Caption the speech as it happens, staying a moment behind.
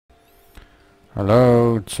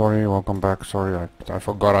Hello, sorry, welcome back. Sorry, I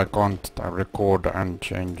forgot I can't record and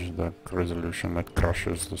change the resolution. That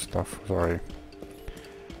crushes the stuff. Sorry.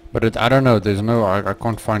 But I don't know, there's no, I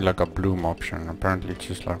can't find like a bloom option. Apparently it's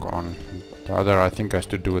just like on. The other I think has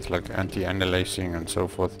to do with like anti-aliasing and so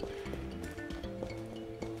forth.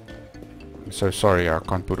 So sorry, I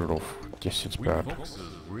can't put it off. Yes, it's bad.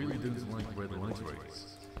 Really don't like red light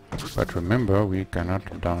rays. But remember, we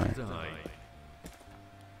cannot die.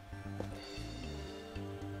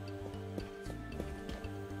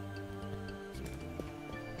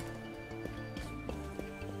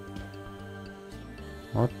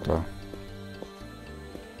 What the?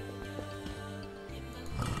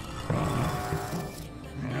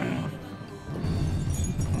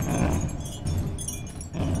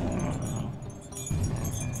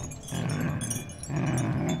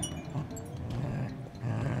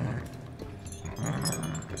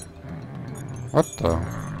 What the?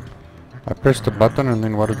 I pressed the button and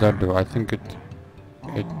then what did that do? I think it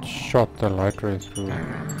shot the light ray through.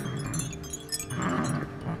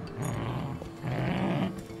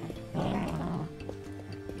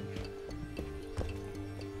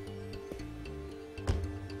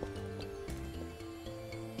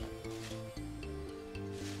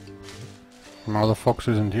 Now the fox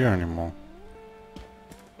isn't here anymore.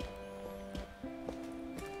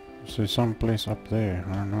 So someplace up there,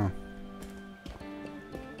 I don't know.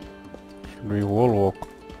 Should we wall walk?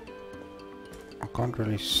 I can't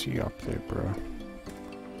really see up there, bro.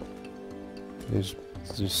 There's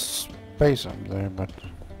space up there, but...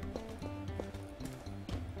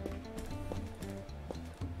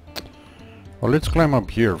 Well, let's climb up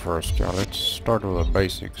here first, yeah. Let's start with the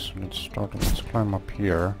basics. Let's climb up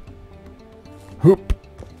here. Hoop!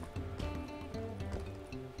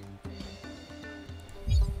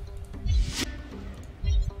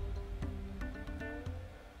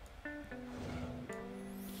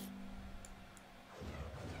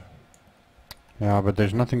 Yeah, but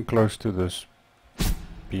there's nothing close to this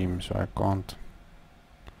beam, so I can't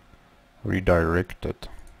redirect it.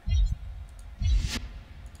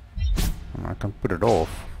 And I can put it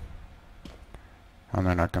off. And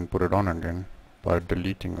then I can put it on again by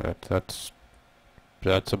deleting that.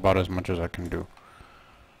 That's about as much as I can do.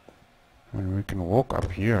 And we can walk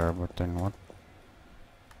up here, but then what?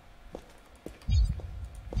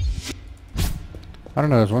 I don't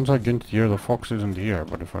know, once I get here the fox isn't here,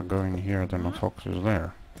 but if I go in here then the fox is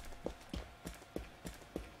there.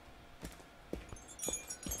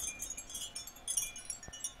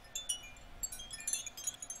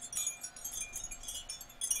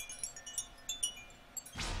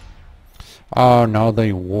 Oh, now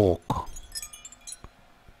they walk.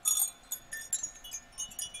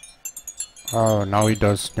 Oh, now he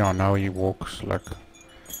does, yeah, now he walks like...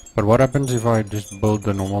 But what happens if I just build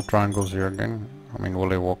the normal triangles here again? I mean, will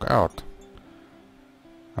they walk out?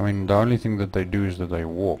 I mean, the only thing that they do is that they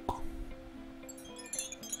walk.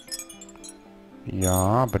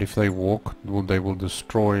 Yeah, but if they walk, they will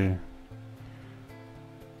destroy...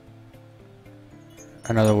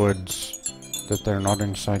 In other words, that they're not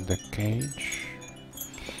inside the cage?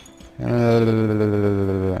 I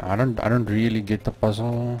don't really get the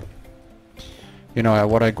puzzle. You know,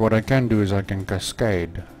 what I can do is I can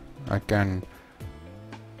cascade. I can...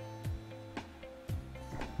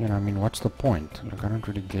 You know, I mean, what's the point? Like, I don't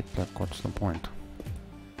really get, like, what's the point?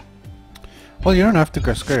 Well, you don't have to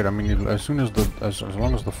cascade. I mean, as soon as as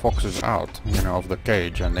long as the fox is out, you know, of the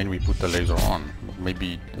cage, and then we put the laser on.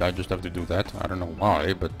 Maybe I just have to do that. I don't know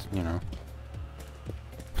why, but, you know.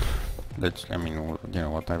 Let's, I mean, you know,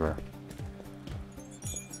 whatever.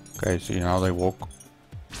 Okay, see, now they walk.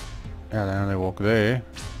 Yeah, then they walk there.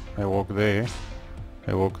 They walk there.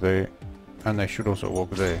 They walk there. And they should also walk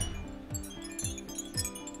there.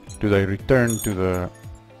 Do they return to the...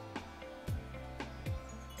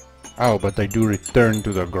 Oh, but they do return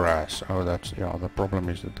to the grass. Oh, that's... Yeah, the problem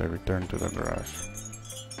is that they return to the grass.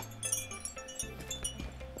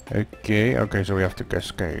 Okay, okay, so we have to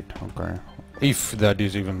cascade. Okay. If that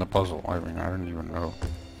is even the puzzle. I mean, I don't even know.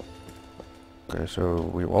 Okay,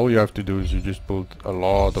 so all you have to do is you just build a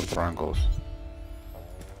lot of triangles.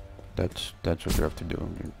 That's what you have to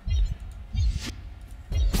do.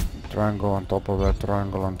 Triangle on top of that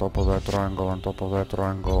triangle, on top of that triangle, on top of that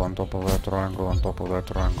triangle, on top of that triangle, on top of that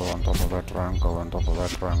triangle, on top of that triangle, on top of that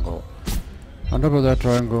triangle, on top of that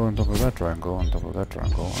triangle, on top of that triangle, on top of that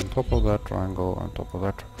triangle, on top of that triangle, on top of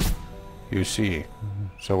that. You see.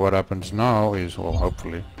 So what happens now is, well,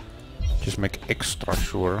 hopefully, just make extra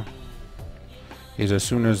sure, is as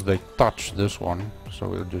soon as they touch this one, so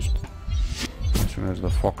we'll just, as soon as the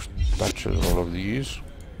fox touches all of these,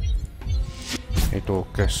 it will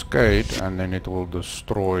cascade and then it will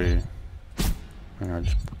destroy. You know,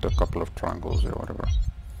 just put a couple of triangles or whatever.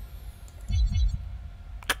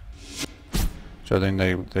 So then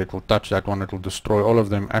they will touch that one, it will destroy all of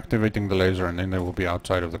them, activating the laser, and then they will be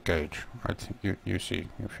outside of the cage. I think you see,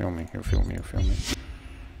 you feel me, you feel me, you feel me.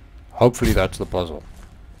 Hopefully that's the puzzle.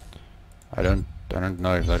 I don't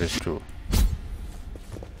know if that is true.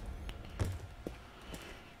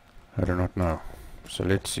 I do not know. So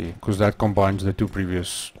let's see, because that combines the two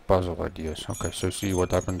previous puzzle ideas. Okay, so see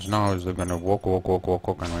what happens now is they're gonna walk,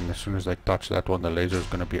 and when as soon as they touch that one, the laser is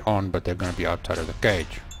gonna be on, but they're gonna be outside of the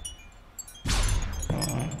cage.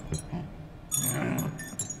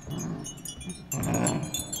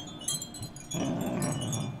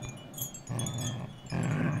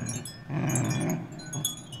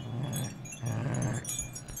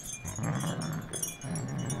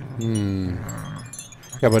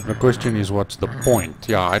 Yeah, but the question is, what's the point?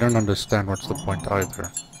 Yeah, I don't understand what's the point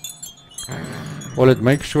either. Well, it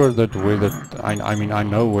makes sure that where that I mean I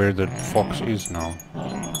know where the fox is now.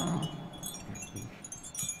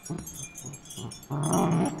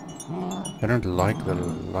 They don't like the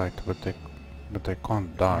light, but they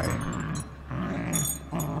can't die.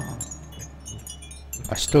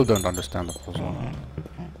 I still don't understand the puzzle,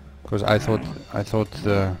 because I thought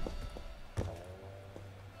the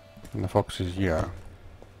fox is here.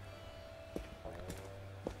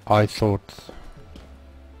 I thought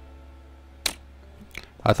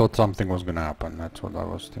something was gonna happen. That's what I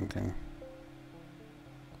was thinking.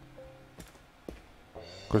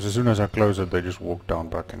 Because as soon as I close it, they just walk down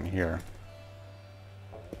back in here.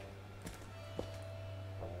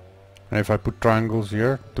 And if I put triangles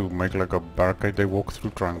here to make like a barricade, they walk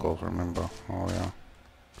through triangles, remember? Oh yeah.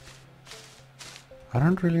 I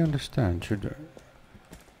don't really understand. Should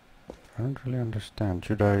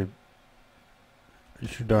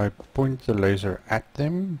I point the laser at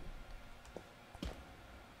them?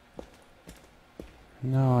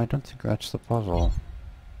 No, I don't think that's the puzzle.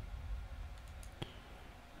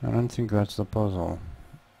 I don't think that's the puzzle.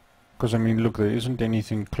 Because I mean, look, there isn't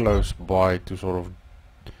anything close by to sort of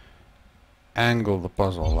angle the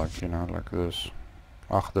puzzle, like, you know, like this.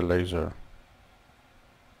 Ach, the laser.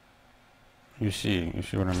 You see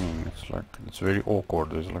what I mean? It's like, it's very awkward.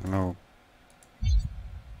 There's like no...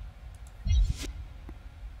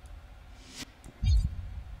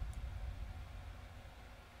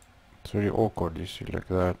 It's very awkward, you see, like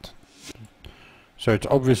that. So it's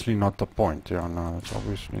obviously not the point. Yeah, no, it's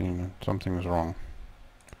obviously something is wrong.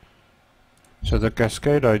 So the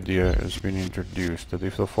cascade idea has been introduced, that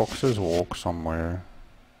if the foxes walk somewhere,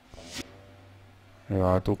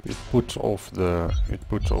 yeah, it puts off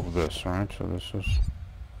this, right? So this is...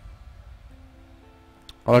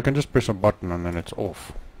 Well, I can just press a button and then it's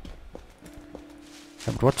off.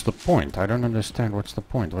 Yeah, but what's the point? I don't understand. What's the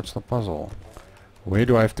point? What's the puzzle? Where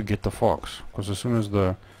do I have to get the fox? Because as soon as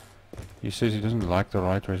he says he doesn't like the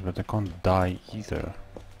right ways, but they can't die either.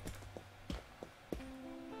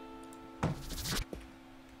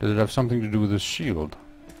 Does it have something to do with the shield?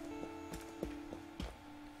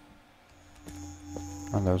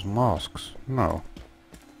 And those masks? No.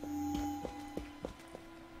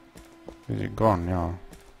 Is he gone? Yeah.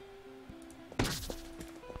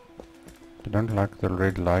 They don't like the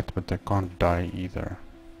red light, but they can't die either.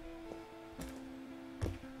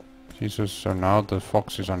 Jesus, so now the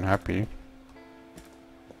fox is unhappy.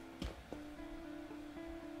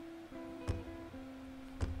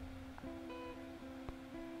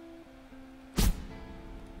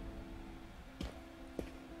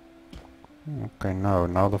 Okay, no,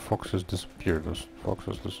 now the fox has disappeared. This fox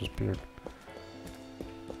has disappeared.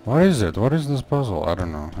 What is it? What is this puzzle? I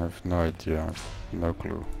don't know. I have no idea. I have no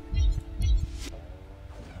clue.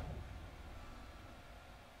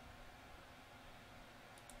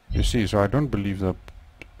 You see, so I don't believe that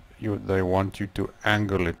they want you to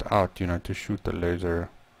angle it out, you know, to shoot the laser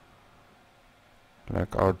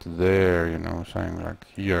like out there, you know, saying like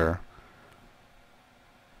here.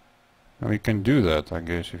 Now you can do that, I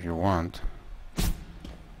guess, if you want.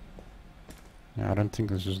 Yeah, I don't think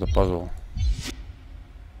this is the puzzle.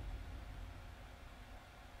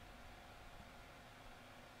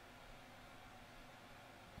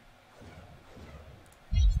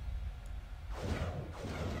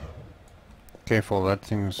 Careful, that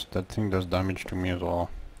thing does damage to me as well.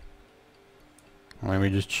 Let me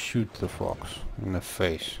just shoot the fox in the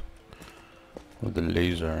face with the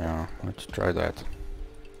laser. Yeah, let's try that.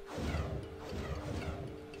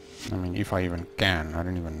 I mean, if I even can. I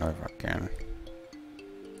don't even know if I can.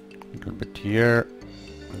 A little bit here,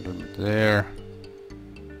 a little bit there.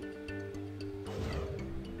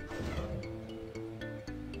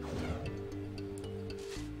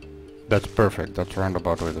 That's perfect. That's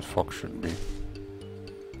roundabout where the fox should be.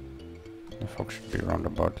 The fox should be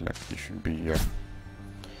roundabout, like he should be here.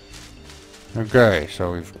 Okay,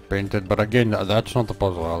 so we've painted, but again, that's not the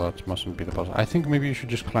puzzle. Oh, that mustn't be the puzzle. I think maybe you should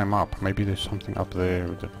just climb up. Maybe there's something up there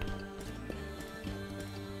with it.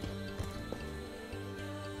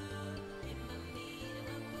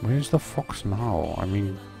 Where's the fox now? I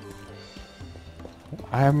mean,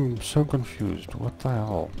 I am so confused. What the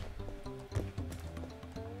hell?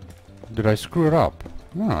 Did I screw it up?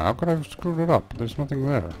 No, how could I have screwed it up? There's nothing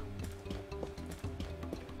there.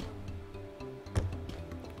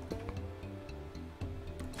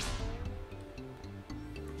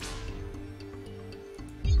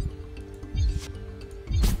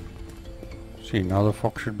 See, now the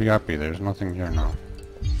fox should be happy. There's nothing here now.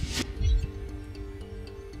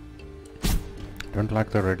 Don't like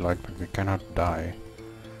the red light, but we cannot die.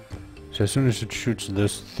 So as soon as it shoots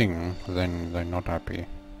this thing, then they're not happy.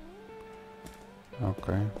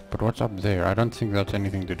 Okay, but what's up there? I don't think that's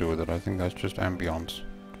anything to do with it. I think that's just ambience.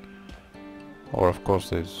 Or of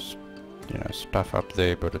course there's, you know, stuff up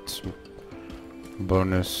there, but it's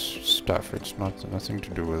bonus stuff. It's nothing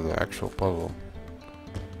to do with the actual puzzle.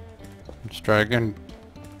 Let's try again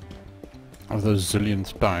of the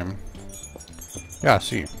zillionth time. Yeah,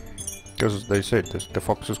 see. Because they said this, the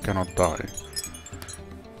foxes cannot die.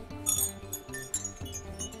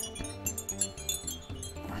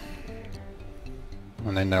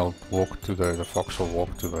 And then they'll walk to the fox will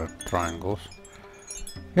walk to the triangles.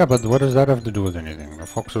 Yeah, but what does that have to do with anything? The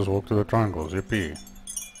foxes walk to the triangles, yippee.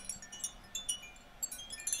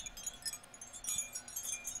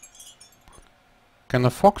 Can the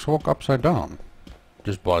fox walk upside down?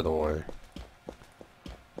 Just by the way.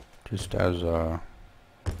 Just as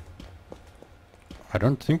I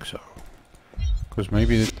don't think so. Because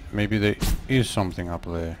maybe there is something up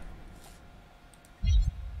there.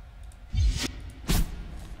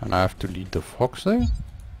 And I have to lead the fox there?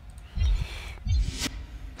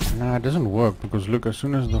 Nah, it doesn't work because look, as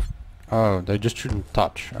soon as the... Oh, they just shouldn't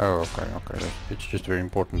touch. Oh, okay. It's just very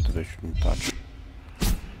important that they shouldn't touch.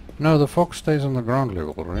 No, the fox stays on the ground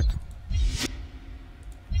level, right?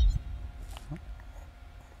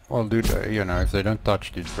 Well, dude, you know, if they don't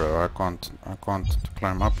touch it, bro, I can't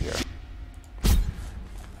climb up here.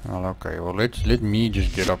 Well, okay, well, let me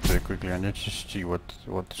just get up there quickly and let's just see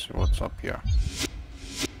what's up here.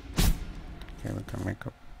 Okay, we can make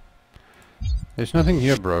up. There's nothing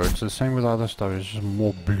here, bro. It's the same with other stuff. It's just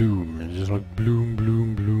more bloom. It's just like bloom,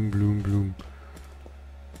 bloom, bloom, bloom, bloom.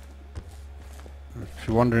 If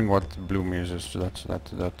you're wondering what bloom is, that's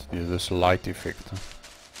this light effect.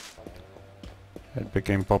 It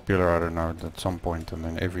became popular, I don't know, at some point, and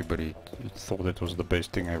then everybody thought it was the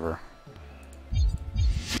best thing ever.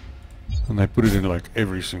 And they put it in like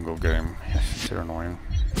every single game. Yes, it's so annoying.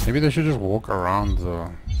 Maybe they should just walk around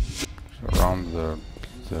the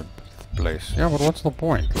place. Yeah, but what's the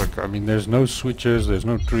point? Like, I mean, there's no switches, there's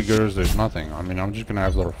no triggers, there's nothing. I mean, I'm just gonna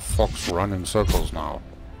have the fox run in circles now.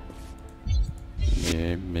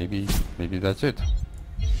 Yeah, maybe that's it.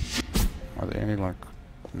 Are there any like...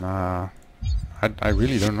 Nah. I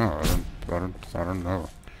really don't know. I don't know.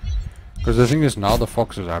 Because the thing is, now the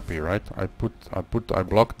fox is happy, right? I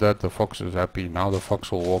blocked that, the fox is happy. Now the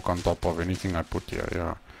fox will walk on top of anything I put here,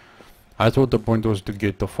 yeah. I thought the point was to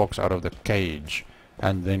get the fox out of the cage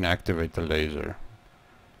and then activate the laser.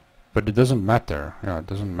 But it doesn't matter. Yeah, it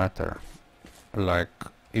doesn't matter. Like,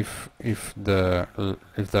 if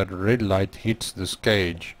that red light hits this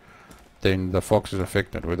cage, then the fox is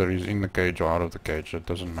affected, whether he's in the cage or out of the cage. It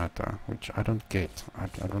doesn't matter, which I don't get.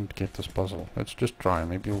 I don't get this puzzle. Let's just try.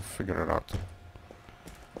 Maybe we'll figure it out.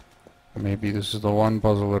 Maybe this is the one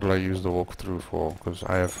puzzle that I use the walkthrough for, because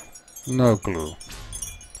I have no clue.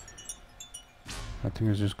 I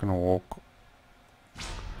think it's just gonna walk.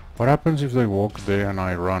 What happens if they walk there and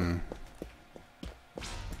I run?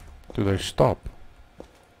 Do they stop?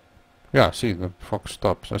 Yeah, see, the fox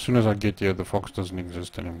stops. As soon as I get here, the fox doesn't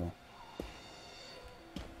exist anymore.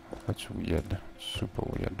 That's weird. Super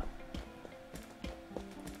weird.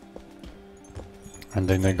 And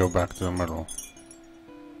then they go back to the middle.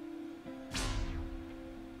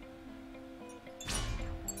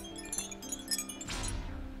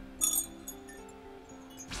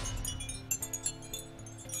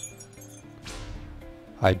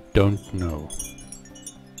 I don't know.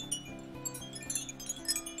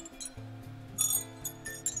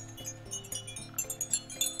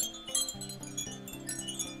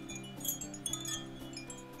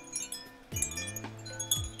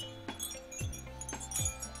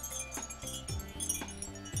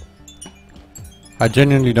 I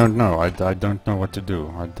genuinely don't know. I don't know what to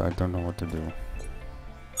do. I don't know what to do.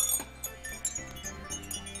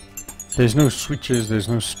 There's no switches, there's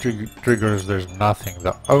no triggers, there's nothing.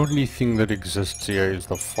 The only thing that exists here is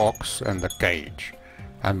the fox and the cage.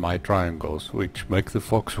 And my triangles, which make the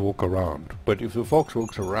fox walk around. But if the fox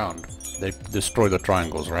walks around, they destroy the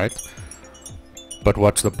triangles, right? But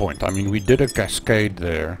what's the point? I mean, we did a cascade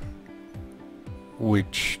there,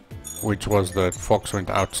 which was that fox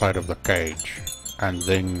went outside of the cage and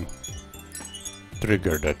then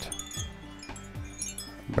triggered it.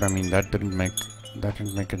 But I mean, that didn't make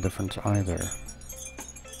a difference either.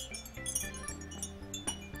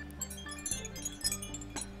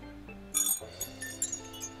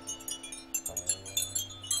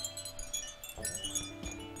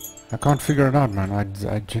 I can't figure it out, man.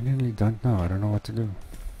 I genuinely don't know. I don't know what to do.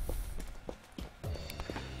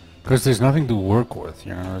 Because there's nothing to work with,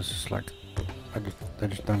 you know. It's just like, I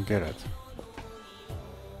just don't get it.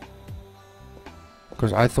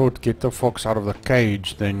 Because I thought get the fox out of the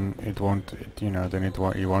cage, then it won't,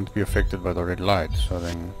 you won't be affected by the red light. So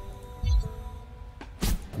then,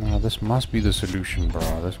 no, this must be the solution,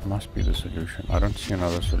 bro. This must be the solution. I don't see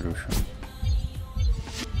another solution.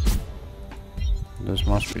 This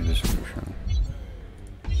must be the solution.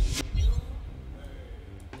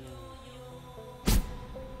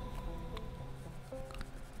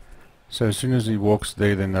 So as soon as he walks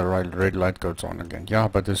there, then the red light goes on again. Yeah,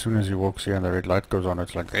 but as soon as he walks here and the red light goes on,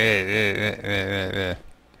 it's like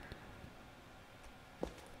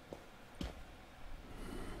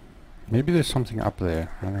Maybe there's something up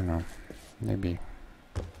there. I don't know. Maybe.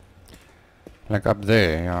 Like up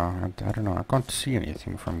there, yeah. I don't know. I can't see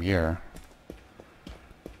anything from here.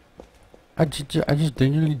 I just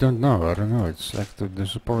genuinely don't know. I don't know. It's like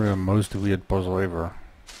this is probably the most weird puzzle ever.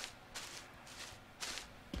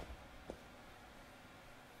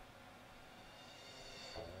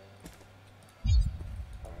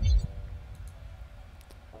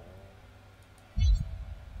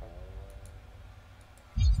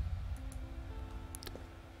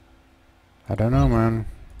 I don't know, man.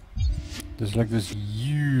 There's like this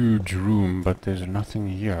huge room, but there's nothing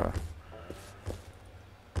here.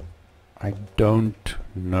 I don't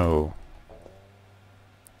know.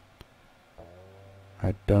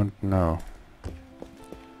 I don't know.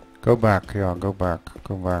 Go back, yeah, go back,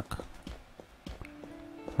 go back.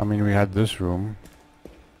 I mean, we had this room.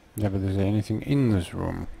 Yeah, but is there anything in this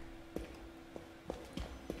room?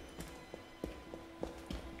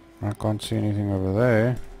 I can't see anything over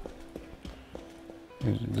there.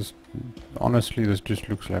 Honestly, this just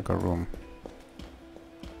looks like a room.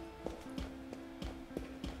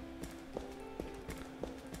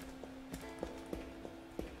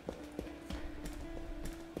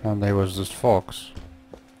 And there was this fox.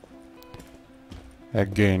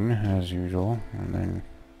 Again, as usual. And then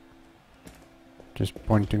just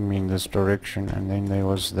pointing me in this direction. And then there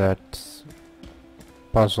was that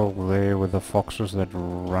puzzle there with the foxes that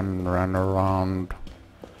ran around.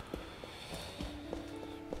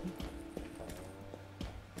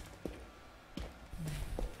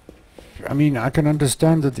 I mean, I can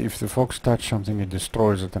understand that if the fox touches something, it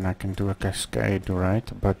destroys it, and I can do a cascade, right?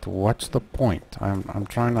 But what's the point? I'm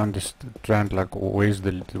trying to understand, like, where's.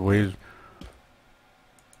 I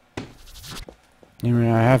mean,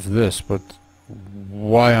 I have this, but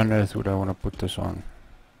why on earth would I want to put this on?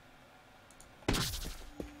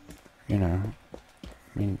 You know,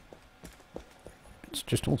 I mean, it's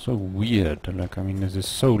just also weird. Like, I mean, there's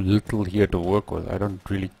so little here to work with. I don't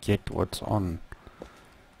really get what's on.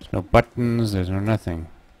 There's no buttons, there's no nothing.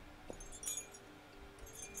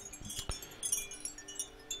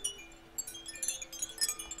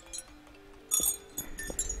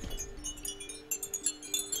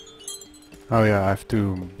 Oh yeah, I have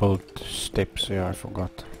to build steps here, I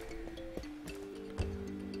forgot.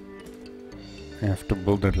 You have to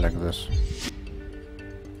build it like this.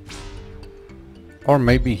 Or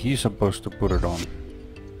maybe he's supposed to put it on.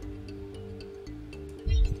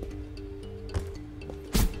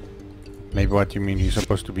 Maybe what you mean, he's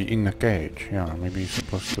supposed to be in the cage. Yeah, maybe he's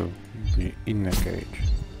supposed to be in the cage.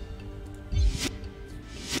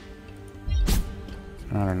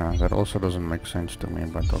 I don't know, that also doesn't make sense to me,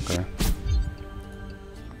 but okay.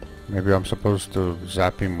 Maybe I'm supposed to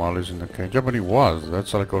zap him while he's in the cage. Yeah, but he was.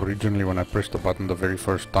 That's like originally when I pressed the button the very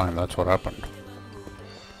first time, that's what happened.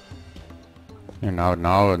 And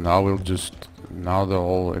now we'll just... Now the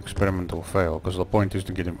whole experiment will fail, because the point is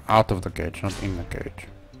to get him out of the cage, not in the cage.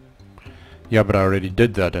 Yeah, but I already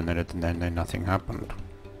did that and then nothing happened.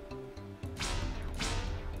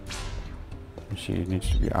 You see, it needs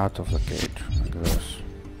to be out of the cage, like this.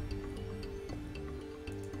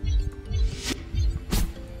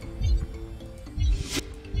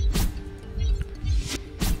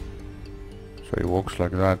 So he walks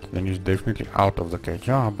like that, then he's definitely out of the cage.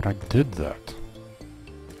 Yeah, but I did that.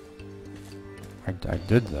 I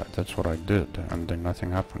did that, that's what I did, and then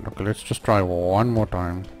nothing happened. Okay, let's just try one more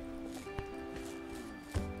time.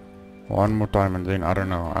 One more time, and then, I don't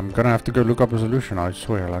know. I'm gonna have to go look up a solution, I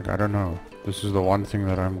swear, like, I don't know. This is the one thing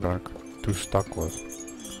that I'm, like, too stuck with.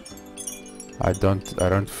 I don't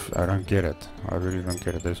get it. I really don't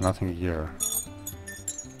get it. There's nothing here.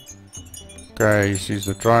 Okay, he sees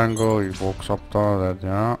the triangle, he walks up to that,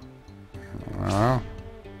 yeah. Yeah.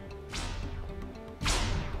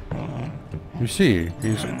 You see,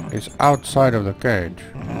 he's outside of the cage.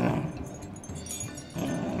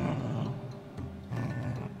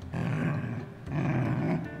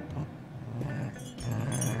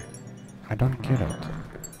 I don't get it.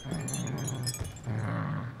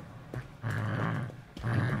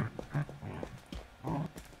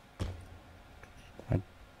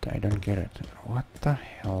 I don't get it. What the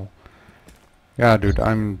hell? Yeah, dude,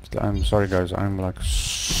 I'm sorry guys, I'm like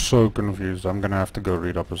so confused. I'm gonna have to go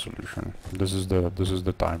read up a solution. This is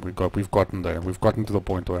the time. We've gotten there. We've gotten to the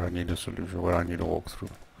point where I need a solution, where I need a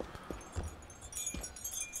walkthrough.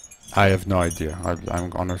 I have no idea.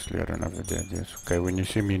 I'm honestly, I don't have any ideas. Okay, when you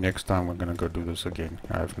see me next time, we're gonna go do this again.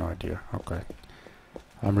 I have no idea. Okay.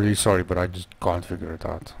 I'm really sorry, but I just can't figure it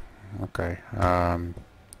out. Okay.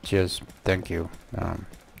 Cheers. Thank you.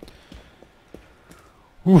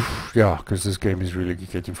 Oof, yeah, because this game is really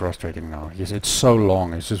getting frustrating now. Yes, it's so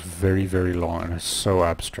long. It's just very, very long, and it's so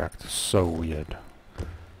abstract. So weird.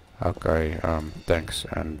 Okay, thanks,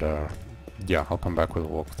 and yeah, I'll come back with a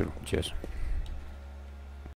walkthrough. Cheers.